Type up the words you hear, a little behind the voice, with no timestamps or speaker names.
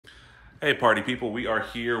Hey party people, we are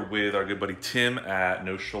here with our good buddy Tim at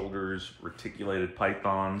NoShoulders Reticulated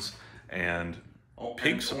Pythons and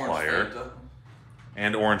pig supplier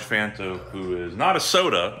and Orange Fanta, who is not a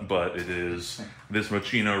soda, but it is this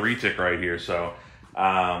Mochino Retic right here. So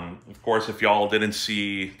of course, if y'all didn't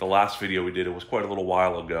see the last video we did, it was quite a little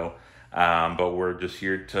while ago. But we're just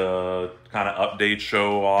here to kind of update,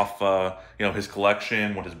 show off, you know, his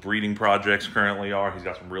collection, what his breeding projects currently are. He's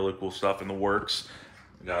got some really cool stuff in the works.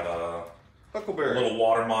 We got a little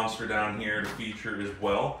water monster down here to feature as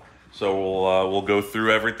well. So we'll go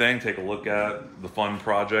through everything, take a look at the fun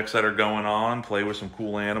projects that are going on, play with some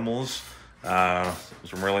cool animals.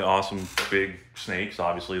 Some really awesome big snakes.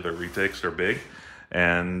 Obviously, they're Retics, they're big.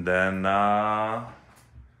 And then, yeah,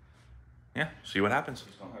 see what happens.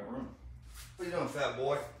 Just don't have room. What are you doing, fat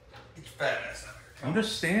boy? Get your fat ass out here. I'm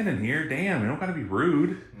just standing here. Damn, you don't gotta be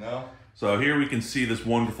rude. No. So here we can see this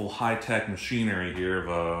wonderful high-tech machinery here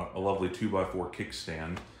of a lovely 2x4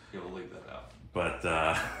 kickstand. Yeah, we'll leave that out. But,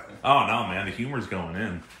 oh no, man, the humor's going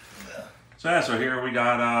in. Yeah. So yeah, so here we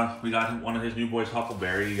got one of his new boys,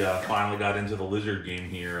 Huckleberry. He finally got into the lizard game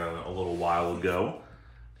here a little while ago.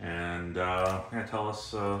 And yeah, tell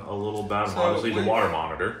us a little about him. Obviously, he's a water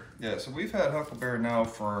monitor. Yeah, so we've had Huckleberry now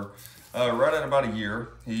for right at about a year.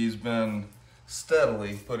 He's been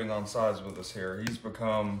steadily putting on size with us here. He's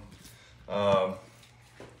become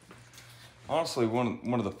honestly one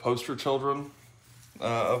of the poster children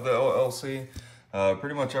of the LLC.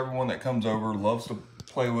 Pretty much everyone that comes over loves to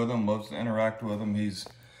play with him, loves to interact with him. He's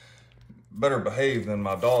better behaved than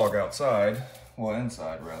my dog outside. Well,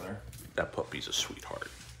 inside rather. That puppy's a sweetheart.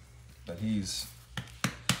 But he's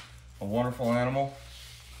a wonderful animal.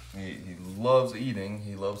 He loves eating,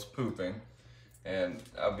 he loves pooping, and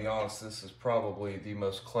I'll be honest, this is probably the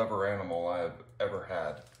most clever animal I have ever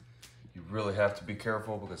had. You really have to be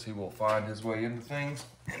careful because he will find his way into things,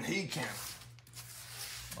 and he can.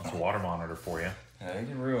 That's a water monitor for you. Yeah, he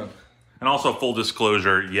can ruin. And also, full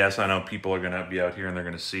disclosure, yes, I know people are going to be out here and they're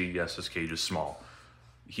going to see, yes, this cage is small.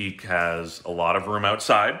 He has a lot of room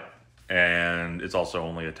outside. And it's also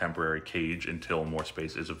only a temporary cage until more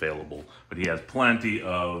space is available. But he has plenty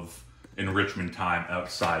of enrichment time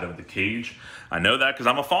outside of the cage. I know that because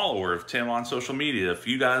I'm a follower of Tim on social media. If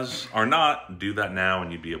you guys are not, do that now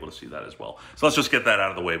and you'd be able to see that as well. So let's just get that out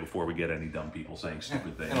of the way before we get any dumb people saying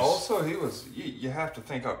stupid things. And also, you have to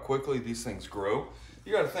think how quickly these things grow.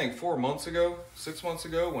 You got to think 4 months ago, 6 months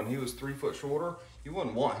ago, when he was 3 foot shorter, you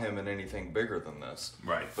wouldn't want him in anything bigger than this.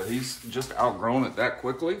 Right. But he's just outgrown it that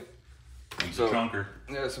quickly. He's a chunker.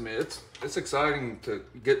 Yes, I mean, it's exciting to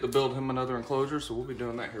get to build him another enclosure, so we'll be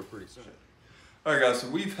doing that here pretty soon. All right, guys, so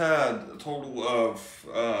we've had a total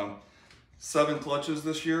of 7 clutches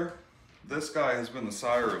this year. This guy has been the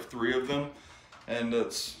sire of 3 of them, and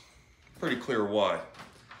it's pretty clear why.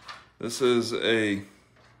 This is a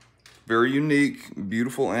very unique,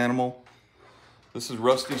 beautiful animal. This is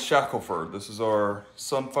Rusty Shackelford. This is our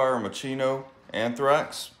Sunfire Mochino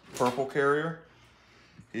Anthrax purple carrier.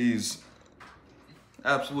 He's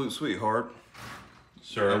absolute sweetheart.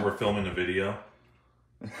 Sir, we're filming a video.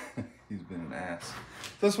 He's been an ass.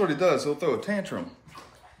 That's what he does. He'll throw a tantrum.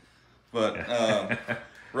 But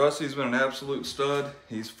Rusty's been an absolute stud.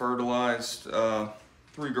 He's fertilized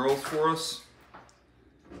 3 girls for us.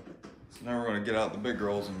 So now we're going to get out the big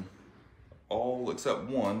girls, and all except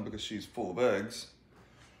one, because she's full of eggs,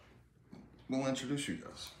 we'll introduce you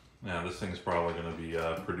guys. Yeah, this thing's probably going to be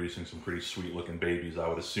producing some pretty sweet-looking babies, I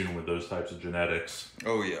would assume, with those types of genetics.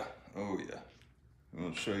 Oh, yeah. Oh, yeah. I'm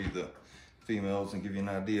going to show you the females and give you an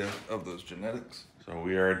idea of those genetics. So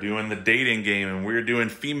we are doing the dating game, and we're doing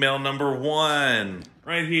female number 1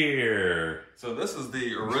 right here. So this is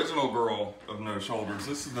the original girl of NoShoulders.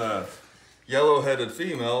 This is the yellow-headed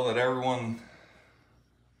female that everyone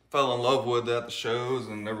fell in love with at the shows,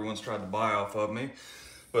 and everyone's tried to buy off of me.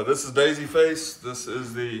 But this is Daisy Face. This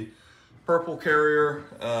is the purple carrier,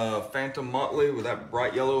 Phantom Motley with that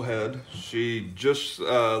bright yellow head. She just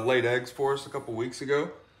laid eggs for us a couple weeks ago.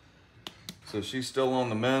 So she's still on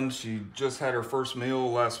the mend. She just had her first meal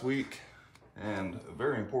last week, and a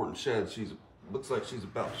very important shed. Looks like she's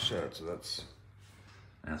about to shed, so that's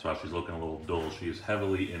why she's looking a little dull. She is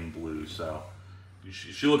heavily in blue, so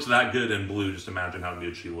she looks that good in blue. Just imagine how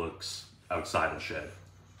good she looks outside the shed.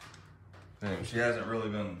 And she hasn't really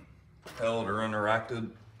been held or interacted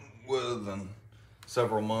with in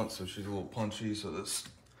several months, so she's a little punchy, so this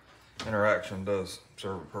interaction does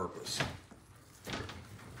serve a purpose.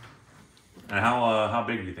 And how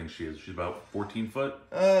big do you think she is? She's about 14 foot?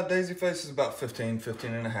 Daisy Face is about 15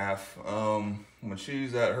 and a half. When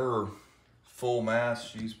she's at her full mass,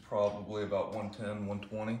 she's probably about 110,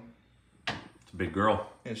 120. It's a big girl.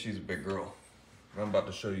 Yeah, she's a big girl. I'm about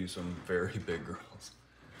to show you some very big girls.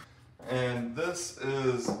 And this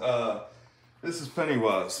is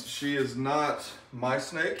Pennywise. She is not my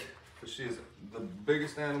snake, but she is the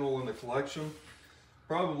biggest animal in the collection.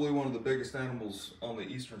 Probably one of the biggest animals on the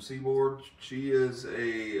eastern seaboard. She is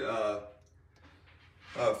a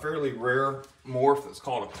fairly rare morph that's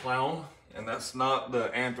called a clown, and that's not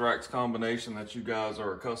the anthrax combination that you guys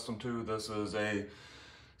are accustomed to. This is a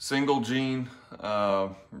single gene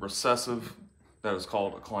recessive that is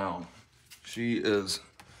called a clown. She is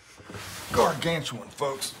gargantuan,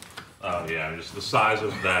 folks. Oh yeah, just the size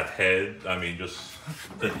of that head. I mean, just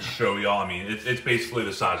to show y'all, I mean, it's basically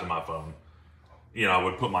the size of my phone. You know, I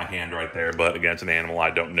would put my hand right there, but against an animal I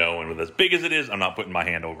don't know, and with as big as it is, I'm not putting my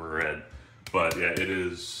hand over her head. But yeah, it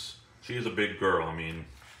is, she is a big girl. I mean,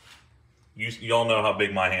 y'all know how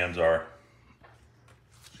big my hands are.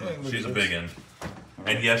 She's a big one.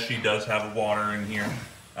 And yes, she does have a water in here.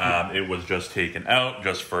 It was just taken out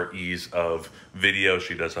just for ease of video.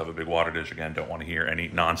 She does have a big water dish. Again, don't want to hear any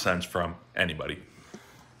nonsense from anybody.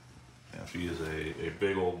 Yeah, she is a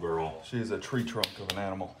big old girl. She is a tree trunk of an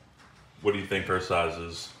animal. What do you think her size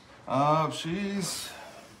is? She's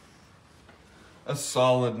a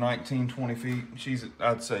solid 19, 20 feet.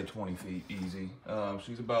 I'd say 20 feet easy.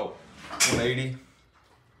 She's about 180.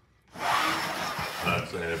 I'd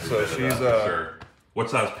say every bit of that, for sure. What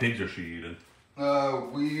size pigs are she eating?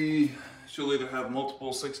 She'll either have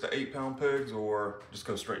multiple 6 to 8 pound pigs or just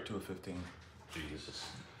go straight to a 15. Jesus.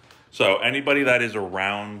 So anybody that is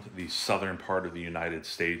around the southern part of the United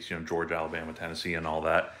States, you know, Georgia, Alabama, Tennessee, and all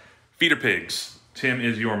that, feeder pigs. Tim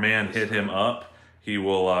is your man. Hit him up. He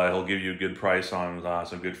will. He'll give you a good price on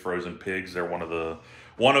some good frozen pigs. They're one of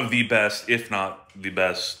the best, if not the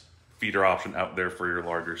best, feeder option out there for your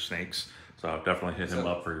larger snakes. So definitely hit him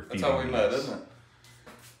up for your feeding. That's how we met, isn't it?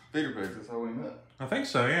 Feeder pigs. That's how we met. I think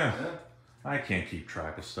so. Yeah. I can't keep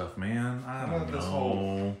track of stuff, man. I don't know.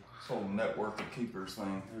 This whole network of keepers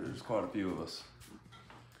thing. There's quite a few of us.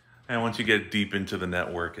 And once you get deep into the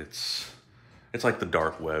network, it's like the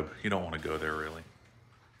dark web. You don't want to go there, really.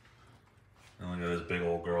 And look at this big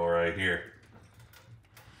old girl right here.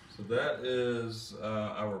 So that is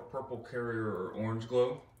our purple carrier or orange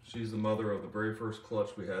glow. She's the mother of the very first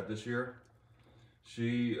clutch we had this year.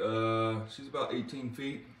 She's about 18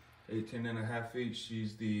 feet, 18 and a half feet.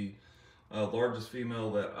 She's the largest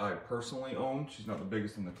female that I personally own. She's not the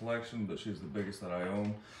biggest in the collection, but she's the biggest that I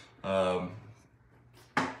own.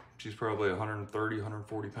 She's probably 130,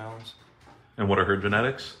 140 pounds. And what are her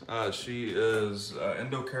genetics? She is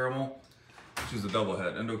Indo-Caramel. She's a double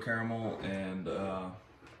head, Indo-Caramel and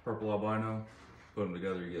purple albino. Put them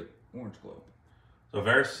together, you get orange glow. So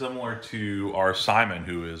very similar to our Simon,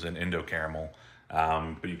 who is an Indo-Caramel.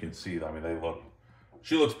 But you can see, I mean,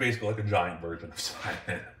 she looks basically like a giant version of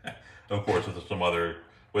Simon. Of course,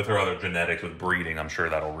 with her other genetics, with breeding, I'm sure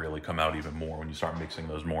that'll really come out even more when you start mixing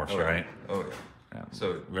those morphs, right? Oh, yeah. Yeah,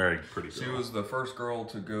 so very pretty girl. She was the first girl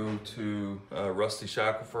to go to Rusty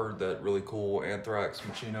Shackelford, that really cool anthrax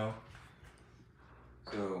machino.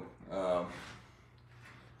 So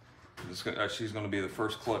she's going to be the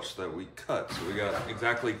first clutch that we cut. So we got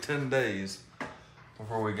exactly 10 days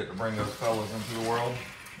before we get to bring those fellas into the world.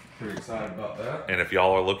 Pretty excited about that. And if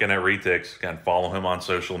y'all are looking at RETIC'S, again, follow him on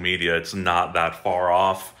social media. It's not that far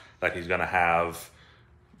off that he's going to have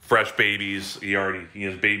fresh babies. He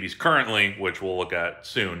has babies currently, which we'll look at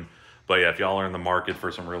soon. But yeah, if y'all are in the market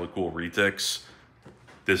for some really cool RETIC'S,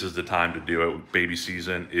 this is the time to do it. Baby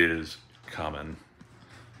season is coming.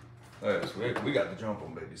 Yes, we got the jump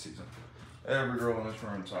on baby season. Every girl in this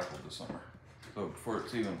room cycled this summer. So before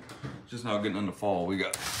it's even just now getting into fall, we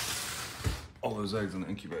got all those eggs in the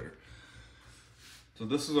incubator. So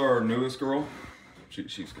this is our newest girl.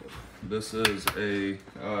 She's good. This is a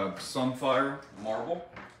Sunfire marble.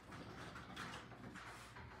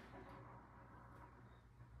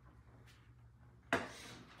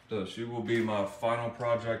 So she will be my final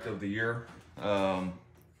project of the year.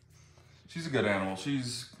 She's a good animal.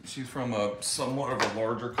 She's from a somewhat of a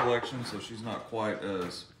larger collection, so she's not quite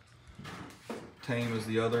as tame as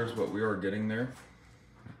the others, but we are getting there.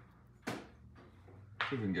 See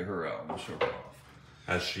if we can get her out and we'll show her off.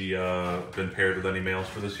 Has she been paired with any males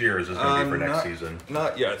for this year, or is this going to be for next season?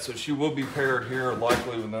 Not yet. So she will be paired here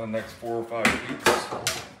likely within the next 4 or 5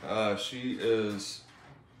 weeks. She is,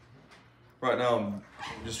 right now I'm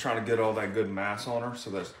just trying to get all that good mass on her so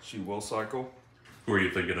that she will cycle. Who are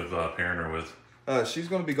you thinking of pairing her with? She's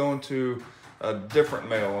going to be going to a different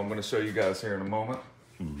male I'm going to show you guys here in a moment.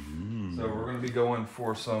 Mm-hmm. So we're going to be going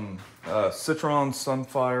for some Citron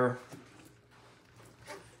Sunfire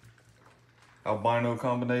albino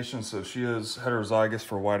combination, so she is heterozygous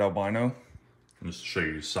for white albino. Just to show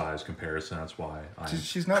you size comparison, that's why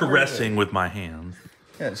she's not caressing with my hands.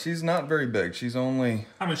 Yeah, she's not very big. She's only...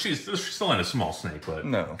 I mean, she's still in a small snake, but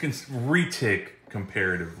no. Retic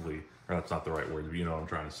comparatively, or that's not the right word, but you know what I'm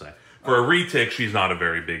trying to say. For a retic, she's not a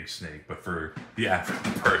very big snake, but for the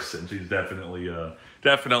average person, she's definitely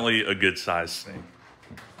a good sized snake.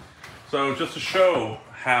 So just to show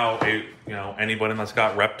how anybody that's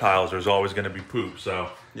got reptiles, there's always going to be poop. So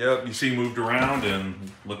yep, you see moved around,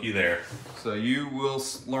 and looky there. So you will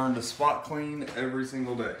learn to spot clean every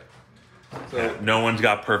single day. So yeah, no one's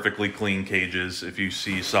got perfectly clean cages. If you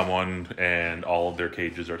see someone and all of their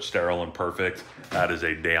cages are sterile and perfect, that is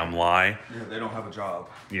a damn lie. Yeah, they don't have a job.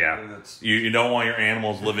 Yeah, you don't want your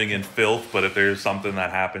animals living in filth, but if there's something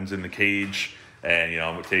that happens in the cage and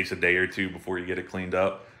it takes a day or two before you get it cleaned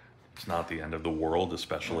up, it's not the end of the world,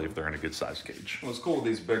 especially if they're in a good sized cage. What's cool with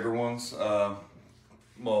these bigger ones,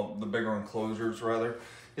 well, the bigger enclosures rather,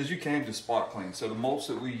 is you can just spot clean. So the mulch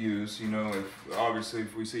that we use,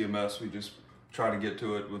 if we see a mess, we just try to get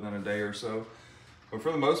to it within a day or so. But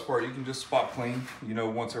for the most part, you can just spot clean,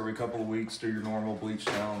 once every couple of weeks, do your normal bleach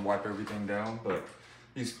down, wipe everything down. But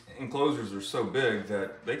these enclosures are so big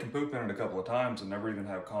that they can poop in it a couple of times and never even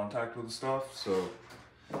have contact with the stuff. So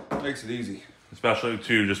it makes it easy. Especially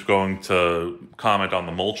too, just going to comment on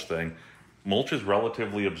the mulch thing. Mulch is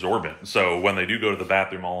relatively absorbent, so when they do go to the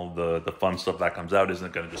bathroom, all of the fun stuff that comes out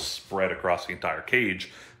isn't going to just spread across the entire cage.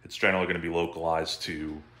 It's generally going to be localized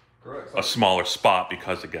to a smaller spot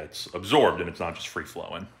because it gets absorbed and it's not just free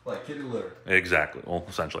flowing. Like kitty litter. Exactly. Well,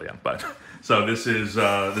 essentially, yeah. But so this is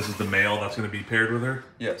the male that's going to be paired with her.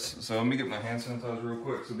 Yes. So let me get my hand sanitizer real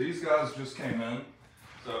quick. So these guys just came in.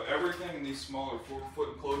 So everything in these smaller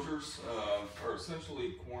 4-foot enclosures are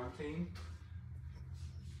essentially quarantined.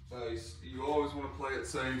 You always want to play it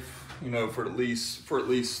safe, for at least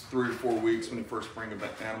 3 or 4 weeks when you first bring an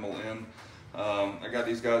animal in. I got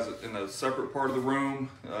these guys in a separate part of the room,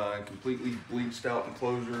 completely bleached out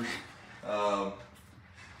enclosures. I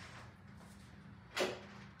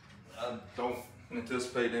don't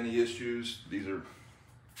anticipate any issues. These are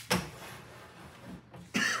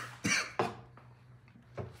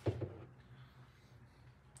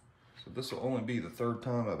so this will only be the 3rd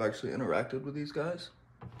time I've actually interacted with these guys.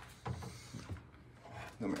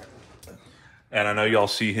 And I know y'all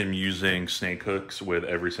see him using snake hooks with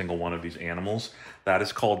every single one of these animals. That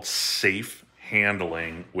is called safe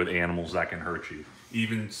handling with animals that can hurt you.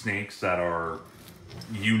 Even snakes that are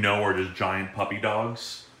just giant puppy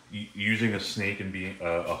dogs. Using a snake and being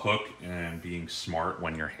a hook and being smart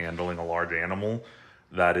when you're handling a large animal,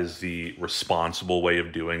 that is the responsible way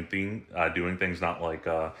of doing things. Not like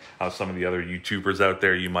how some of the other YouTubers out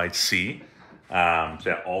there you might see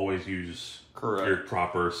that always use your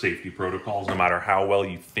proper safety protocols, no matter how well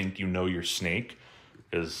you think you know your snake,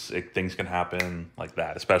 because things can happen like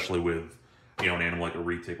that, especially with an animal like a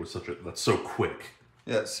retic that's so quick.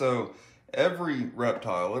 Yeah. So every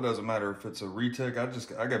reptile, it doesn't matter if it's a retic.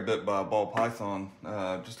 I got bit by a ball python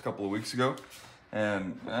just a couple of weeks ago,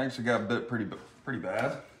 and I actually got bit pretty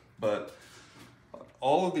bad. But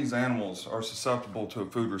all of these animals are susceptible to a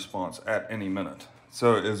food response at any minute.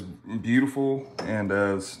 So as beautiful and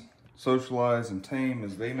as socialized and tame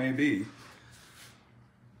as they may be,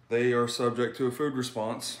 they are subject to a food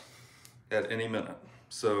response at any minute.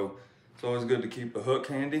 So it's always good to keep a hook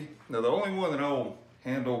handy. Now the only one that I will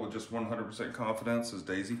handle with just 100% confidence is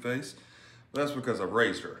Daisy Face. That's because I've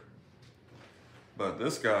raised her. But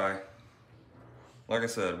this guy, like I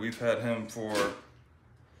said, we've had him for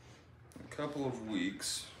a couple of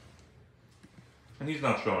weeks. And he's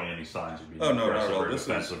not showing any signs of being aggressive or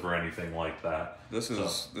defensive or anything like that. This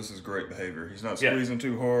is great behavior. He's not squeezing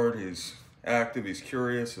too hard. He's active. He's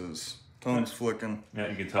curious. His tongue's flicking. Yeah,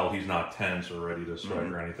 you can tell he's not tense or ready to strike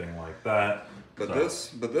or anything like that. But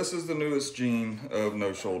this is the newest gene of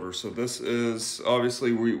NoShoulders. So this is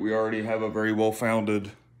obviously we already have a very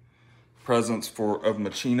well-founded presence of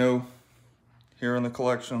Machino here in the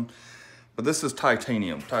collection. But this is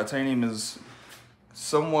titanium. Titanium is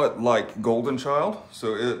somewhat like golden child,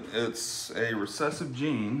 so it's a recessive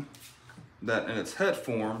gene that in its het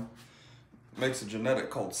form makes a genetic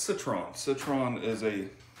called citron. Citron is it's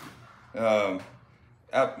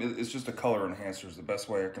just a color enhancer is the best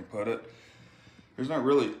way I can put it. There's not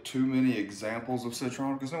really too many examples of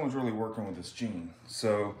citron because no one's really working with this gene.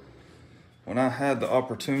 So when I had the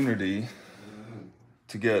opportunity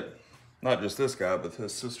to get not just this guy but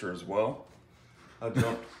his sister as well, I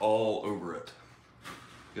jumped all over it.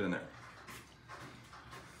 Get in there.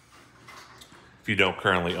 if you don't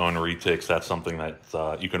currently own RETIC'S, that's something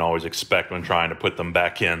that you can always expect when trying to put them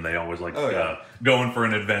back in. They always like going for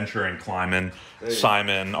an adventure and climbing.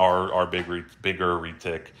 Simon, our bigger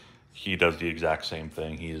RETIC, he does the exact same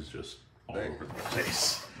thing. He is just all over the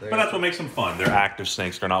place. But that's what makes them fun. They're active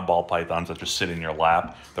snakes. They're not ball pythons that just sit in your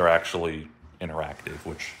lap. They're actually interactive,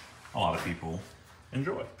 which a lot of people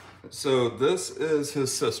enjoy. So this is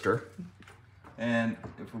his sister. And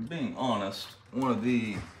if we're being honest, one of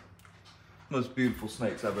the most beautiful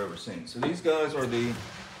snakes I've ever seen. So these guys are the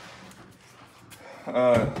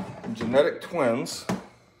genetic twins,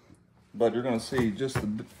 but you're going to see just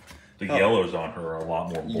the yellows on her are a lot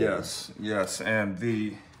more bold. Yes, and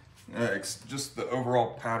the just the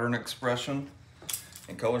overall pattern expression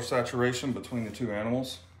and color saturation between the two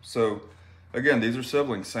animals. So again, these are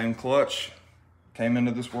siblings, same clutch, came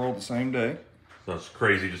into this world the same day. So it's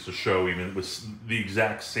crazy just to show, even with the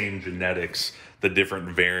exact same genetics, the different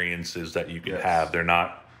variances that you can have. They're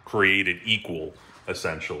not created equal,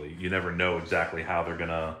 essentially. You never know exactly how they're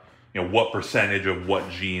gonna, what percentage of what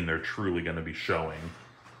gene they're truly gonna be showing.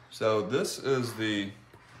 So this is the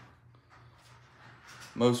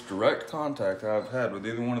most direct contact I've had with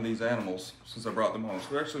either one of these animals since I brought them home. So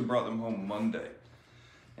we actually brought them home Monday.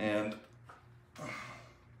 And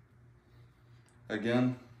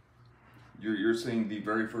again, you're seeing the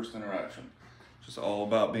very first interaction. Just all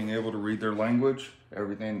about being able to read their language.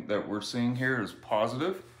 Everything that we're seeing here is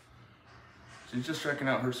positive. She's just checking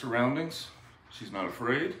out her surroundings. She's not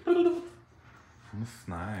afraid. That's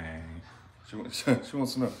nice. She wants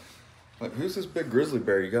to know, like, who's this big grizzly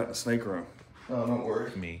bear you got in the snake room? Oh, don't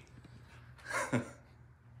worry. Me.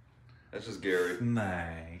 That's just Gary.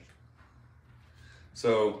 Nice.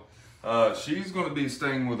 So she's going to be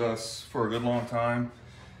staying with us for a good long time.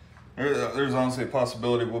 There's honestly a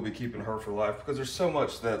possibility we'll be keeping her for life because there's so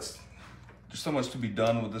much to be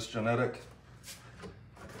done with this genetic.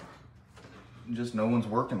 Just no one's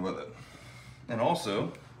working with it. And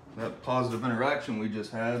also, that positive interaction we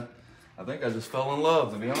just had, I think I just fell in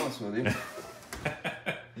love, to be honest with you.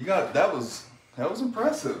 That was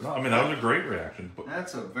impressive. No, I mean, that was a great reaction. But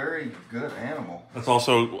that's a very good animal. That's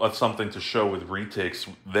also something to show with RETIC'S.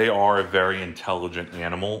 They are a very intelligent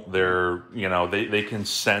animal. They're, they can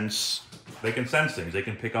sense things. They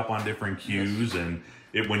can pick up on different cues, and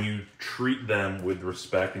when you treat them with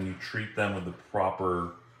respect and you treat them with the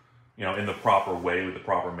proper, in the proper way, with the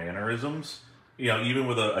proper mannerisms, even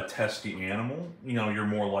with a testy animal, you're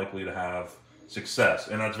more likely to have success.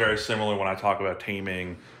 And that's very similar when I talk about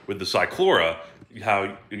taming with the Cyclura,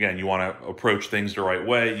 how, again, you want to approach things the right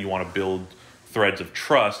way. You want to build threads of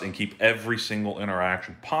trust and keep every single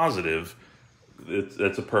interaction positive.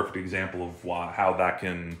 It's a perfect example of how that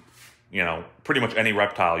can, pretty much any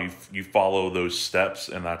reptile, you follow those steps,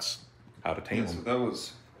 and that's how to tame them. So that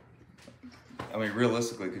was,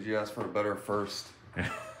 realistically, could you ask for a better first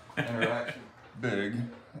interaction? Big,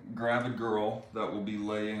 gravid girl that will be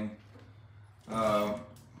laying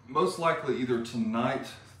most likely either tonight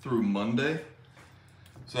through Monday.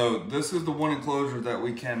 So this is the one enclosure that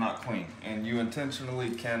we cannot clean, and you intentionally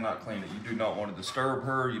cannot clean it. You do not want to disturb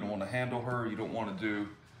her, you don't want to handle her, you don't want to do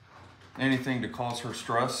anything to cause her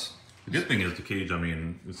stress. The good thing is the cage,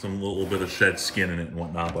 there's some little bit of shed skin in it and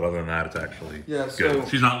whatnot, but other than that, it's actually good.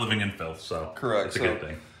 She's not living in filth, so correct. It's a good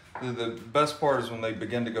thing. The best part is when they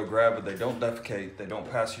begin to go gravid, they don't defecate, they don't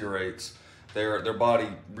pass urates. Their body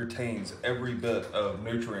retains every bit of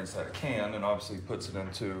nutrients that it can, and obviously puts it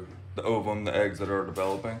into the ovum, the eggs that are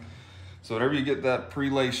developing. So whenever you get that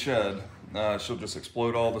pre-lay shed, she'll just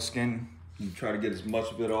explode all the skin. You try to get as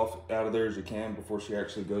much of it out of there as you can before she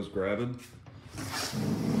actually goes gravid.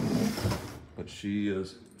 But she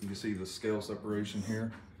is, you can see the scale separation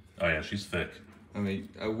here. Oh yeah, she's thick.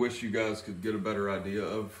 I wish you guys could get a better idea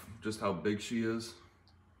of just how big she is,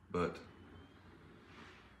 but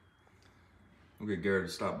we'll get Garrett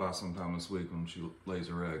to stop by sometime this week when she lays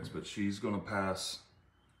her eggs, but she's gonna pass,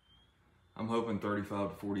 I'm hoping 35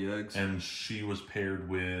 to 40 eggs. And she was paired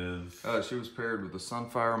with? She was paired with the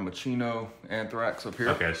Sunfire, Machino, Anthrax up here.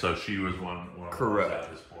 Okay, so she was one correct.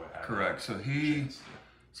 At this point. Correct.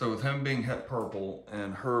 So with him being het purple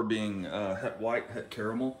and her being het white, het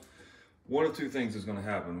caramel, one of two things is gonna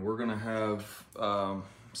happen. We're gonna have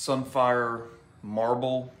Sunfire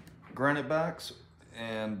marble granite backs,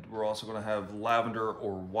 and we're also going to have lavender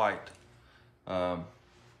or white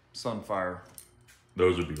Sunfire.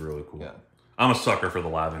 Those would be really cool. Yeah. I'm a sucker for the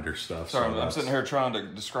lavender stuff. Sorry, I'm sitting here trying to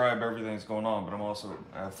describe everything that's going on, but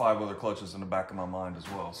I have 5 other clutches in the back of my mind as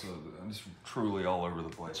well, so I'm just truly all over the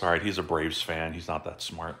place. It's all right, he's a Braves fan. He's not that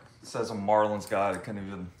smart. It says a Marlins guy that can't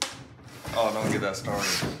even... Oh, don't get that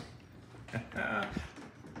started.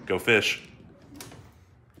 Go fish.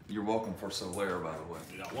 You're welcome for Solaire, by the way.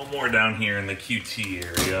 We got one more down here in the QT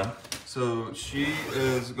area. So she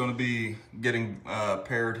is going to be getting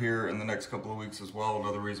paired here in the next couple of weeks as well.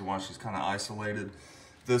 Another reason why she's kind of isolated.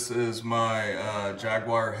 This is my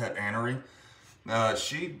Jaguar Het Annery.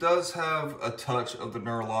 She does have a touch of the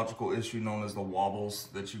neurological issue known as the wobbles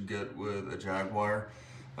that you get with a Jaguar.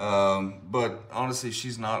 But honestly,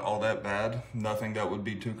 she's not all that bad. Nothing that would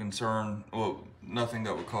be too concerned. Well, nothing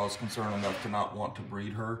that would cause concern enough to not want to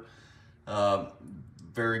breed her.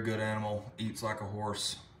 Very good animal, eats like a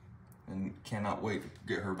horse, and cannot wait to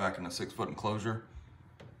get her back in a 6-foot enclosure.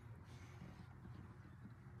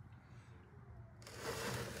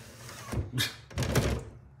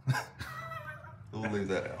 We'll leave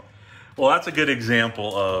that out. Well, that's a good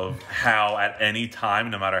example of how at any time,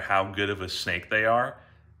 no matter how good of a snake they are,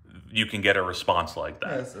 you can get a response like that.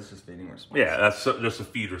 Yeah, that's just feeding response. Yeah, that's just a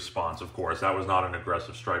feed response, of course. That was not an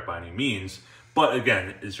aggressive strike by any means. But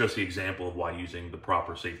again, it's just the example of why using the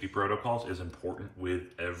proper safety protocols is important with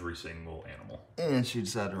every single animal. And she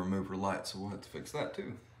decided to remove her light, so we'll have to fix that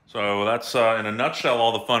too. So that's, in a nutshell,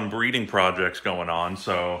 all the fun breeding projects going on.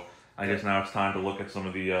 So I guess now it's time to look at some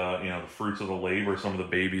of the, the fruits of the labor, some of the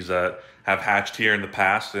babies that have hatched here in the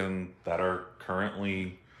past and that are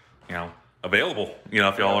currently, available,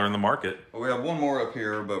 if y'all are in the market. Well, we have one more up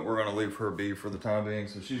here, but we're going to leave her be for the time being.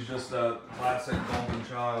 So she's just a classic golden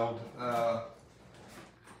child.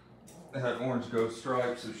 They had orange ghost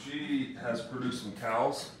stripes, so she has produced some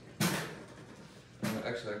cows.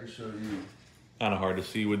 Actually, I can show you. Kind of hard to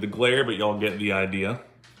see with the glare, but y'all get the idea.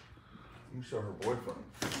 Let me show her boyfriend.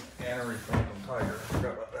 Annery Phantom Tiger. I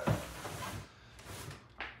forgot about that.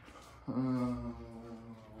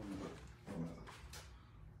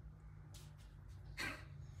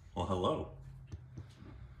 Well, hello.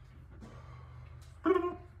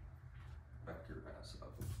 Back your ass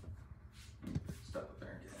up. Step up there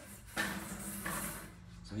and get in.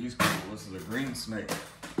 So he's cool. This is a green snake.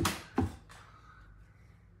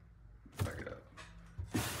 Back it up.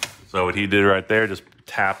 So what he did right there, just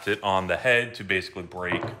tapped it on the head to basically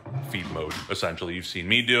break feed mode. Essentially, you've seen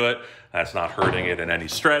me do it. That's not hurting it in any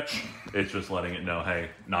stretch. It's just letting it know, hey,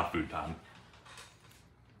 not food time.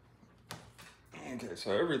 Okay,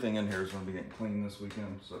 so everything in here is going to be getting clean this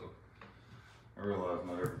weekend, so I realize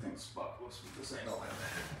not everything's spotless, but this ain't all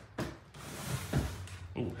that.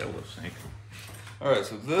 Ooh, hello, snake. Alright,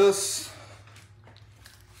 so this...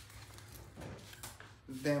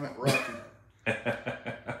 Damn it, Rocky.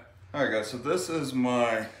 Alright guys, so this is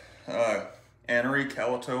my Annery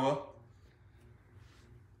Kalatoa.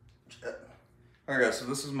 Alright guys, so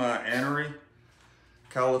this is my Annery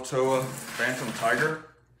Kalatoa Phantom Tiger.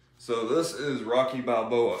 So this is Rocky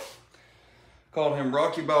Balboa. Called him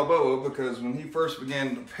Rocky Balboa because when he first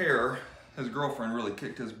began to pair, his girlfriend really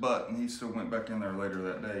kicked his butt and he still went back in there later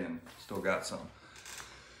that day and still got some.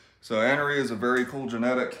 So Annery is a very cool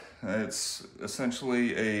genetic. It's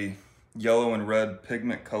essentially a yellow and red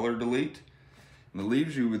pigment color delete. And it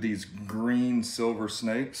leaves you with these green silver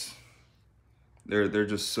snakes. They're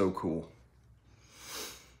just so cool.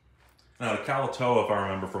 Now the Kalatoa, if I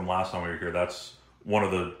remember from last time we were here, that's one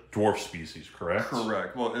of the dwarf species, correct?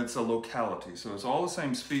 Correct. Well, it's a locality, so it's all the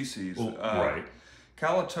same species. Well, right.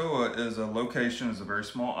 Kalatoa is a location, is a very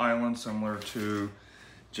small island similar to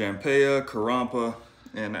Jampea, Karampa,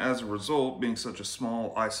 and as a result, being such a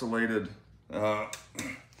small, isolated, sorry,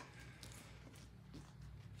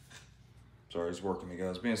 it's working me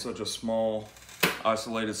guys, being such a small,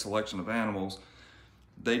 isolated selection of animals,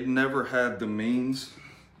 they never had the means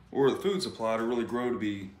or the food supply to really grow to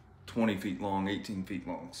be 20 feet long, 18 feet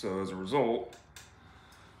long. So as a result,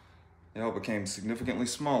 it all became significantly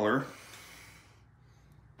smaller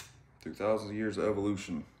through thousands of years of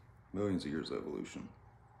evolution, millions of years of evolution.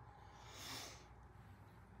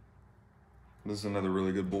 This is another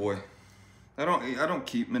really good boy. I don't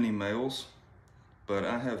keep many males, but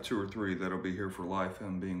I have 2 or 3 that'll be here for life,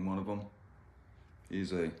 him being one of them.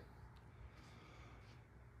 He's a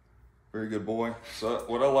very good boy. So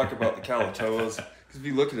what I like about the Kalatoas, if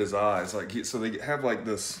you look at his eyes, so they have like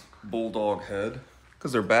this bulldog head,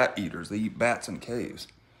 because they're bat eaters. They eat bats in caves.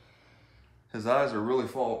 His eyes are really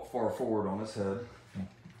far forward on his head.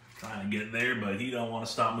 Trying to get there, but he don't want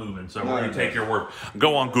to stop moving. So we're gonna take your word.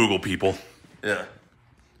 Go on Google, people. Yeah,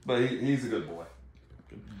 but he's a good boy.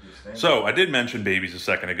 So I did mention babies a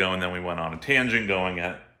second ago, and then we went on a tangent going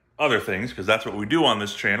at other things, because that's what we do on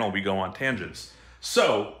this channel. We go on tangents.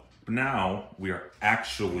 So now we are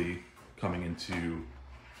actually coming into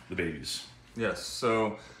the babies. Yes,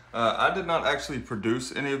 so I did not actually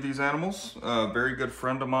produce any of these animals. A very good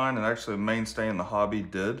friend of mine and actually a mainstay in the hobby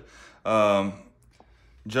did.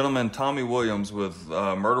 gentleman Tommy Williams with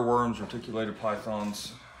Murder Worms Reticulated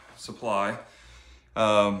Pythons Supply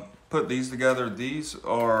put these together. These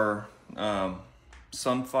are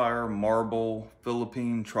Sunfire Marble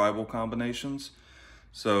Philippine tribal combinations.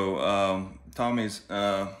 So Tommy's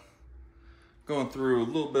going through a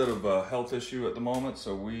little bit of a health issue at the moment,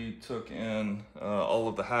 so we took in all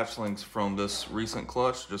of the hatchlings from this recent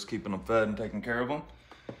clutch, just keeping them fed and taking care of them.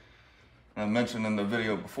 I mentioned in the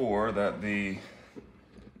video before that the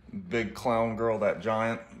big clown girl, that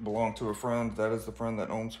giant, belonged to a friend. That is the friend that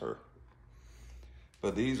owns her.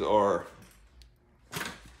 But these are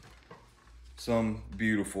some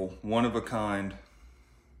beautiful, one-of-a-kind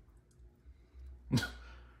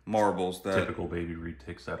marbles that... Typical baby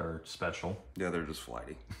retics that are special. Yeah, they're just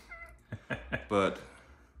flighty. But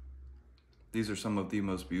these are some of the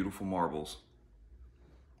most beautiful marbles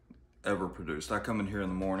ever produced. I come in here in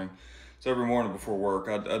the morning. So every morning before work,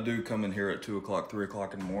 I do come in here at 2 o'clock, 3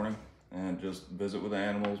 o'clock in the morning and just visit with the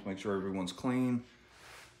animals, make sure everyone's clean,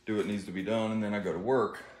 do what needs to be done, and then I go to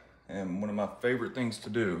work. And one of my favorite things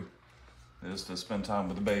to do is to spend time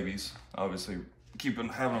with the babies. Obviously,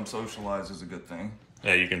 having them socialize is a good thing.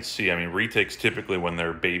 Yeah, you can see, I mean, retics typically when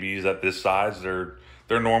they're babies at this size, they're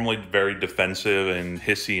normally very defensive and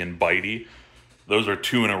hissy and bitey. Those are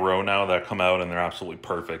 2 in a row now that come out and they're absolutely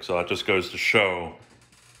perfect. So that just goes to show,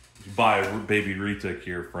 if you buy a baby retic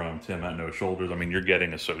here from Tim at NoShoulders, I mean, you're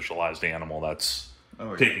getting a socialized animal that's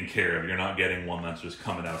taken care of. You're not getting one that's just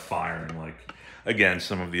coming out firing like, again,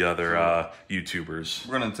 some of the other YouTubers.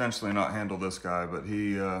 We're gonna intentionally not handle this guy, but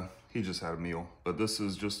he just had a meal. But this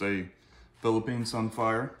is just a Philippine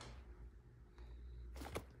Sunfire.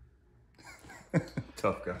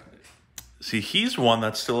 Tough guy. See, he's one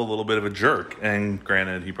that's still a little bit of a jerk. And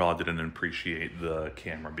granted, he probably didn't appreciate the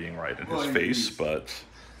camera being right in his face, but...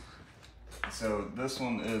 So this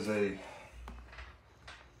one is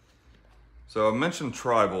so I mentioned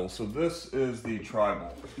tribal. So this is the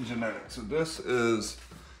tribal genetic. So this is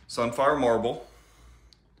Sunfire Marble,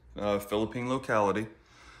 Philippine locality,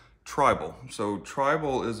 tribal. So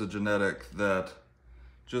tribal is a genetic that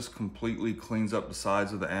just completely cleans up the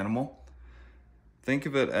sides of the animal. Think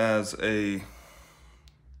of it as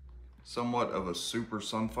somewhat of a super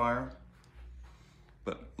Sunfire,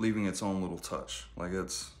 but leaving its own little touch. Like,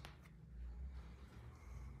 it's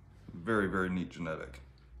very, very neat genetic.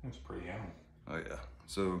 That's pretty animal. Oh yeah.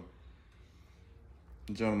 So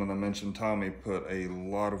the gentleman I mentioned, Tommy, put a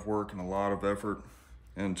lot of work and a lot of effort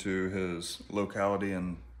into his locality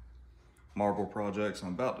and marble projects. I'm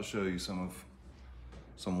about to show you some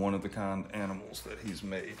one-of-a-kind animals that he's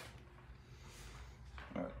made.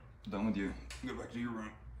 All right, done with you. Go back to your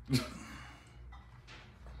room.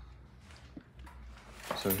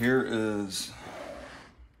 So here is,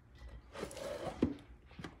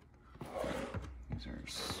 these are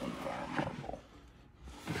Sunfire Marble.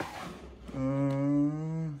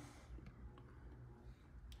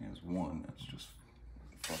 Here's one that's just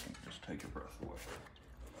fucking, just take your breath away.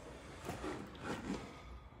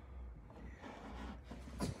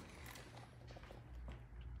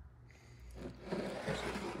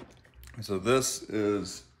 So this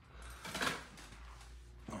is,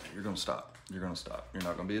 you're gonna stop. You're gonna stop. You're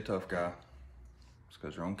not gonna be a tough guy. It's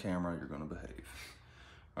because you're on camera, you're gonna behave.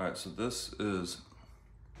 All right, so this is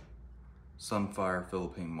Sunfire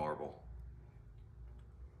Philippine Marble.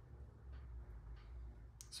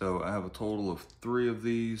 So I have a total of 3 of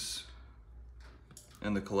these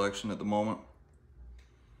in the collection at the moment.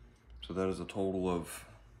 So that is a total of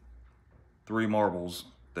 3 marbles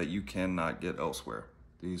that you cannot get elsewhere.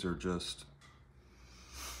 These are just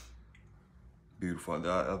beautiful.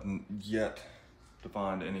 I've yet to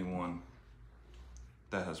find anyone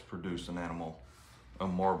that has produced an animal, a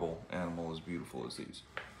marble animal as beautiful as these.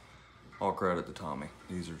 All credit to Tommy.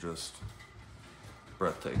 These are just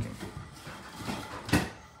breathtaking.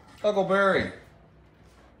 Uncle Barry.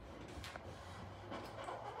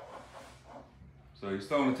 So he's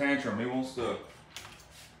throwing a tantrum. He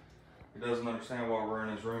doesn't understand why we're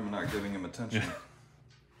in his room and not giving him attention.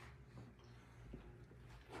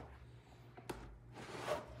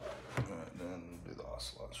 Alright, then do the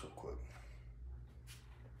ocelots real quick.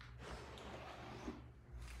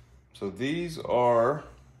 So these are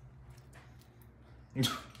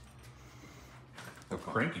a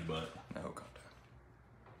cranky butt. No contact.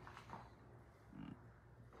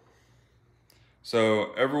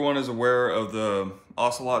 So everyone is aware of the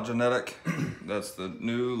ocelot genetic. That's the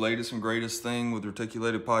new, latest and greatest thing with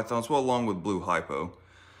reticulated pythons, well, along with blue hypo.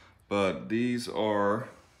 But these are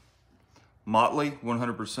motley,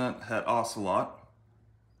 100% het ocelot,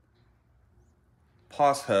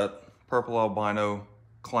 pos het, purple albino,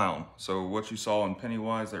 clown. So what you saw in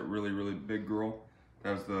Pennywise, that really, really big girl,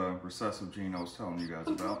 that's the recessive gene I was telling you guys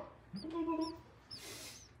about.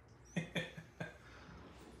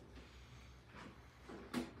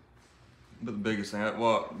 But the biggest thing,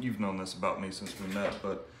 well, you've known this about me since we met,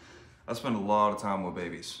 but I spend a lot of time with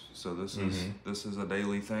babies. So this is a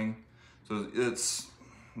daily thing. So it's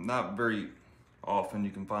not very often you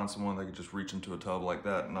can find someone that could just reach into a tub like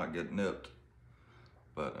that and not get nipped.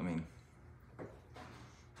 But I mean,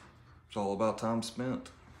 it's all about time spent.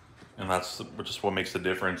 And that's just what makes the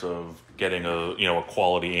difference of getting a, you know, a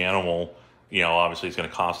quality animal. You know, obviously it's going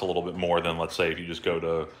to cost a little bit more than, let's say, if you just go to,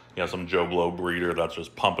 you know, some Joe Blow breeder that's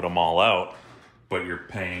just pumping them all out, but you're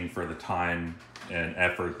paying for the time and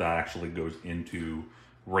effort that actually goes into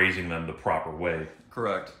raising them the proper way.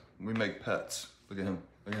 Correct. We make pets. Look at him.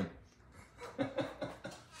 Look at him.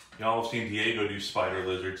 Y'all have seen Diego do spider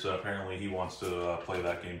lizard, so apparently he wants to play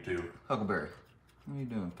that game too. Huckleberry, what are you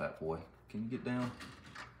doing, fat boy? Can you get down?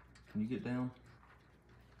 Can you get down?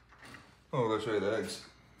 Oh, I'll go show you the eggs.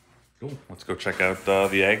 Cool. Let's go check out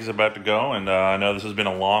the eggs about to go. And I know this has been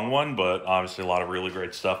a long one, but obviously a lot of really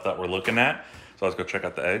great stuff that we're looking at. So let's go check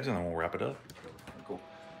out the eggs and then we'll wrap it up. Cool.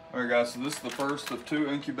 All right, guys, so this is the first of 2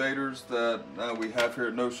 incubators that we have here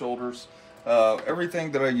at NoShoulders.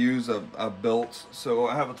 Everything that I use, I've built. So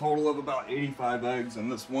I have a total of about 85 eggs in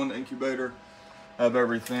this one incubator. I have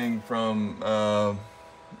everything from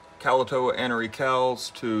Calico Anery cows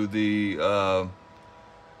to the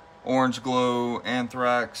Orange Glow,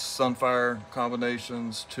 Anthrax, Sunfire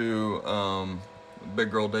combinations to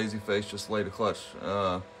Big Girl Daisy Face just laid a clutch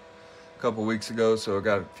a couple weeks ago, so I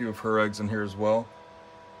got a few of her eggs in here as well.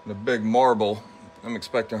 And the big marble, I'm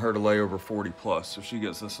expecting her to lay over 40 plus, so she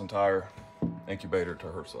gets this entire incubator to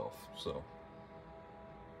herself. So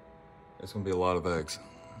it's gonna be a lot of eggs.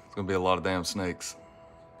 It's gonna be a lot of damn snakes.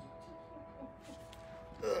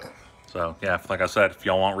 So yeah, like I said, if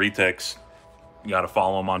y'all want RETIC'S, you got to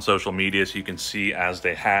follow them on social media so you can see as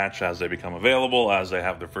they hatch, as they become available, as they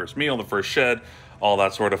have their first meal, the first shed, all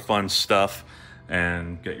that sort of fun stuff,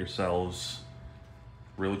 and get yourselves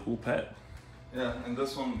a really cool pet. Yeah, and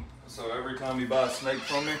this one, so every time you buy a snake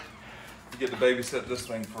from me, you get to babysit this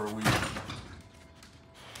thing for a week.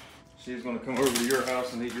 She's going to come over to your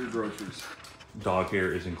house and eat your groceries. Dog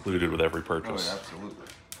hair is included with every purchase. Oh, yeah, absolutely.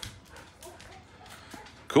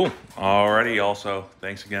 Cool. Alrighty, also,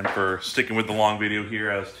 thanks again for sticking with the long video here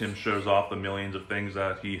as Tim shows off the millions of things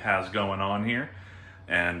that he has going on here.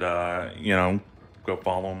 And, you know, go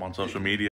follow him on social media.